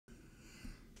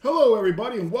Hello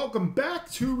everybody and welcome back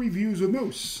to Reviews with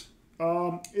Moose.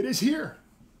 It is here.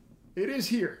 It is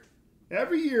here.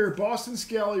 Every year Boston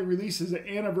Scally releases an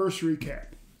anniversary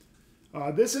cap.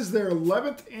 This is their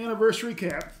 11th anniversary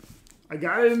cap. I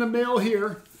got it in the mail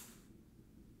here.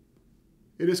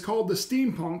 It is called the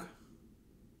SteamPunk. So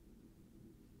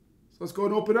let's go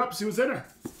and open it up and see what's in there.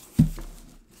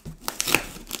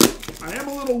 I am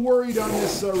a little worried on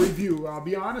this review, I'll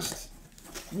be honest.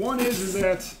 One is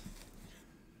that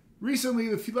recently,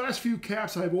 the last few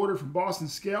caps I've ordered from Boston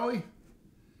Scally,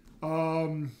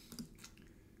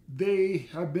 they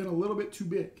have been a little bit too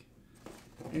big.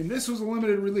 And this was a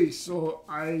limited release, so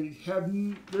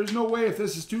there's no way if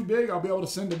this is too big, I'll be able to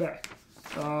send it back.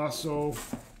 So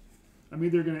I'm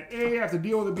either going to A, have to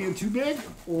deal with it being too big,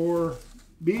 or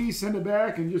B, send it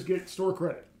back and just get store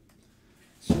credit.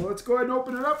 So let's go ahead and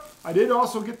open it up. I did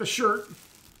also get the shirt.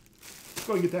 Let's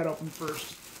go and get that open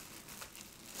first.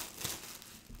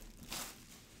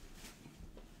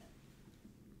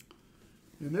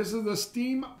 And this is the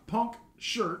SteamPunk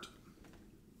shirt.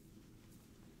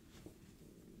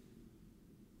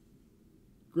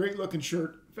 Great looking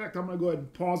shirt. In fact, I'm going to go ahead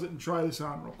and pause it and try this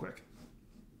on real quick.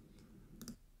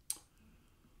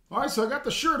 All right, so I got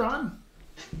the shirt on.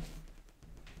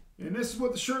 And this is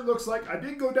what the shirt looks like. I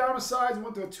did go down a size and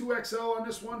went to a 2XL on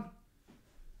this one.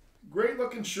 Great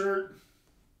looking shirt.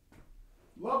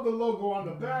 Love the logo on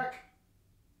the back.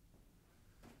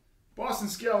 Boston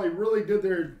Scally really did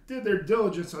their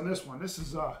diligence on this one. This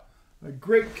is a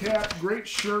great cap, great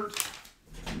shirt.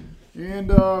 And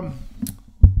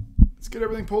let's get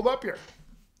everything pulled up here.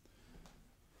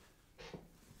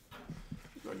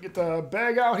 Go and get the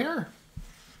bag out here.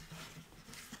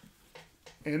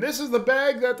 And this is the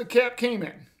bag that the cap came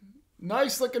in.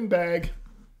 Nice looking bag.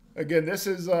 Again, this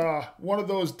is one of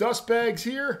those dust bags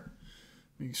here.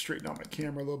 Let me straighten out my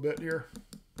camera a little bit here.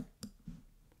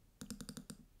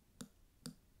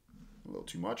 A little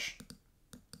too much.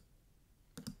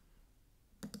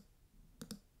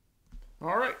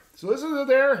 All right, so this is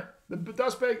the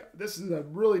dust bag. This is a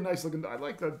really nice looking. I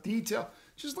like the detail.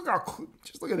 Just look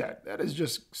at that. That is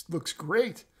just looks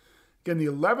great. Again, the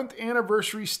 11th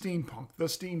anniversary SteamPunk, the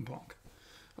SteamPunk. All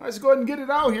right, let's go ahead and get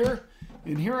it out here.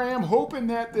 And here I am hoping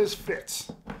that this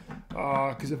fits.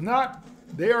 Because if not,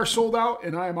 they are sold out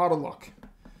and I am out of luck.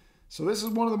 So this is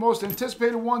one of the most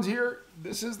anticipated ones here.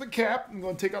 This is the cap. I'm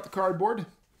going to take out the cardboard.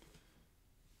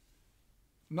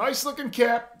 Nice looking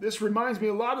cap. This reminds me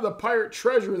a lot of the Pirate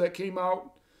Treasure that came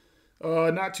out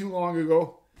not too long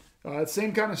ago.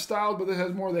 Same kind of style, but this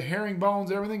has more of the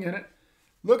herringbones, everything in it.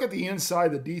 Look at the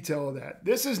inside, the detail of that.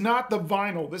 This is not the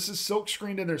vinyl. This is silk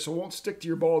screened in there, so it won't stick to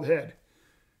your bald head.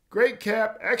 Great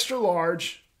cap, extra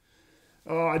large.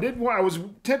 I was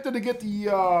tempted to get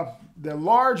the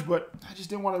large, but I just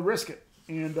didn't want to risk it.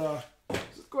 And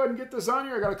let's go ahead and get this on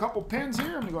here. I got a couple pins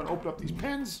here. I'm going to open up these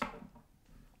pins.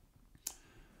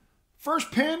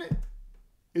 First pin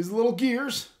is the little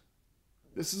gears.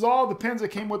 This is all the pins that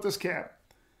came with this cap.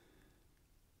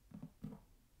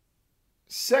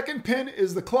 Second pin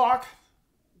is the clock.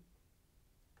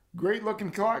 Great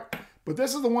looking clock. But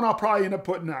this is the one I'll probably end up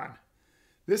putting on.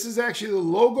 This is actually the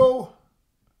logo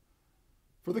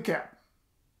for the cap.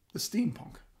 The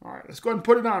SteamPunk. All right, let's go ahead and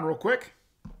put it on real quick.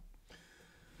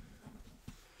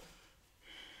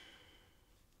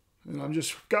 And I'm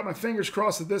just got my fingers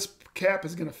crossed that this cap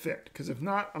is going to fit. Because if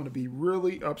not, I'm going to be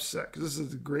really upset. Because this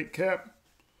is a great cap.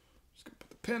 Just going to put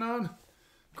the pin on.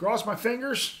 Cross my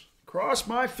fingers. Cross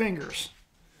my fingers.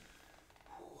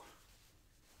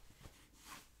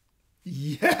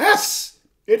 Yes!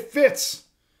 It fits.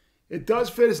 It does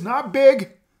fit. It's not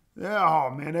big. Oh,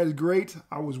 man, that is great.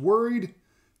 I was worried.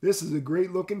 This is a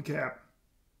great looking cap.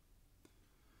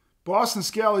 Boston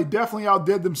Scally definitely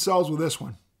outdid themselves with this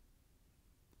one.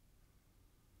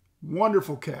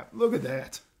 Wonderful cap. Look at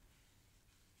that.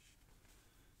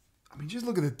 I mean, just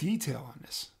look at the detail on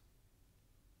this.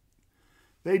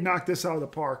 They knocked this out of the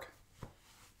park.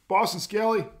 Boston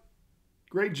Scally,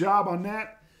 great job on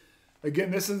that.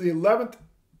 Again, this is the 11th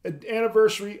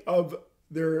anniversary of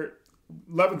their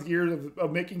 11th year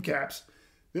of making caps.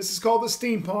 This is called the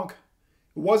SteamPunk.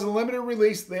 It was a limited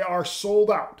release. They are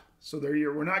sold out. So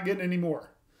we're not getting any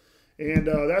more. And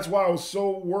that's why I was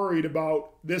so worried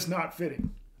about this not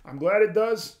fitting. I'm glad it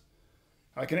does.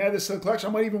 I can add this to the collection.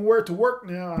 I might even wear it to work.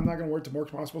 No, I'm not going to wear it to work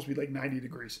tomorrow. It's supposed to be like 90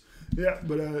 degrees. Yeah,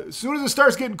 but as soon as it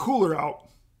starts getting cooler out,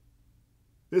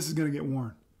 this is going to get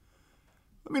worn.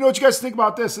 Let me know what you guys think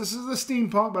about this. This is the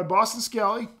SteamPunk by Boston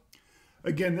Scally.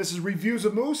 Again, this is Reviews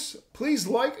of Moose. Please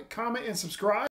like, comment, and subscribe.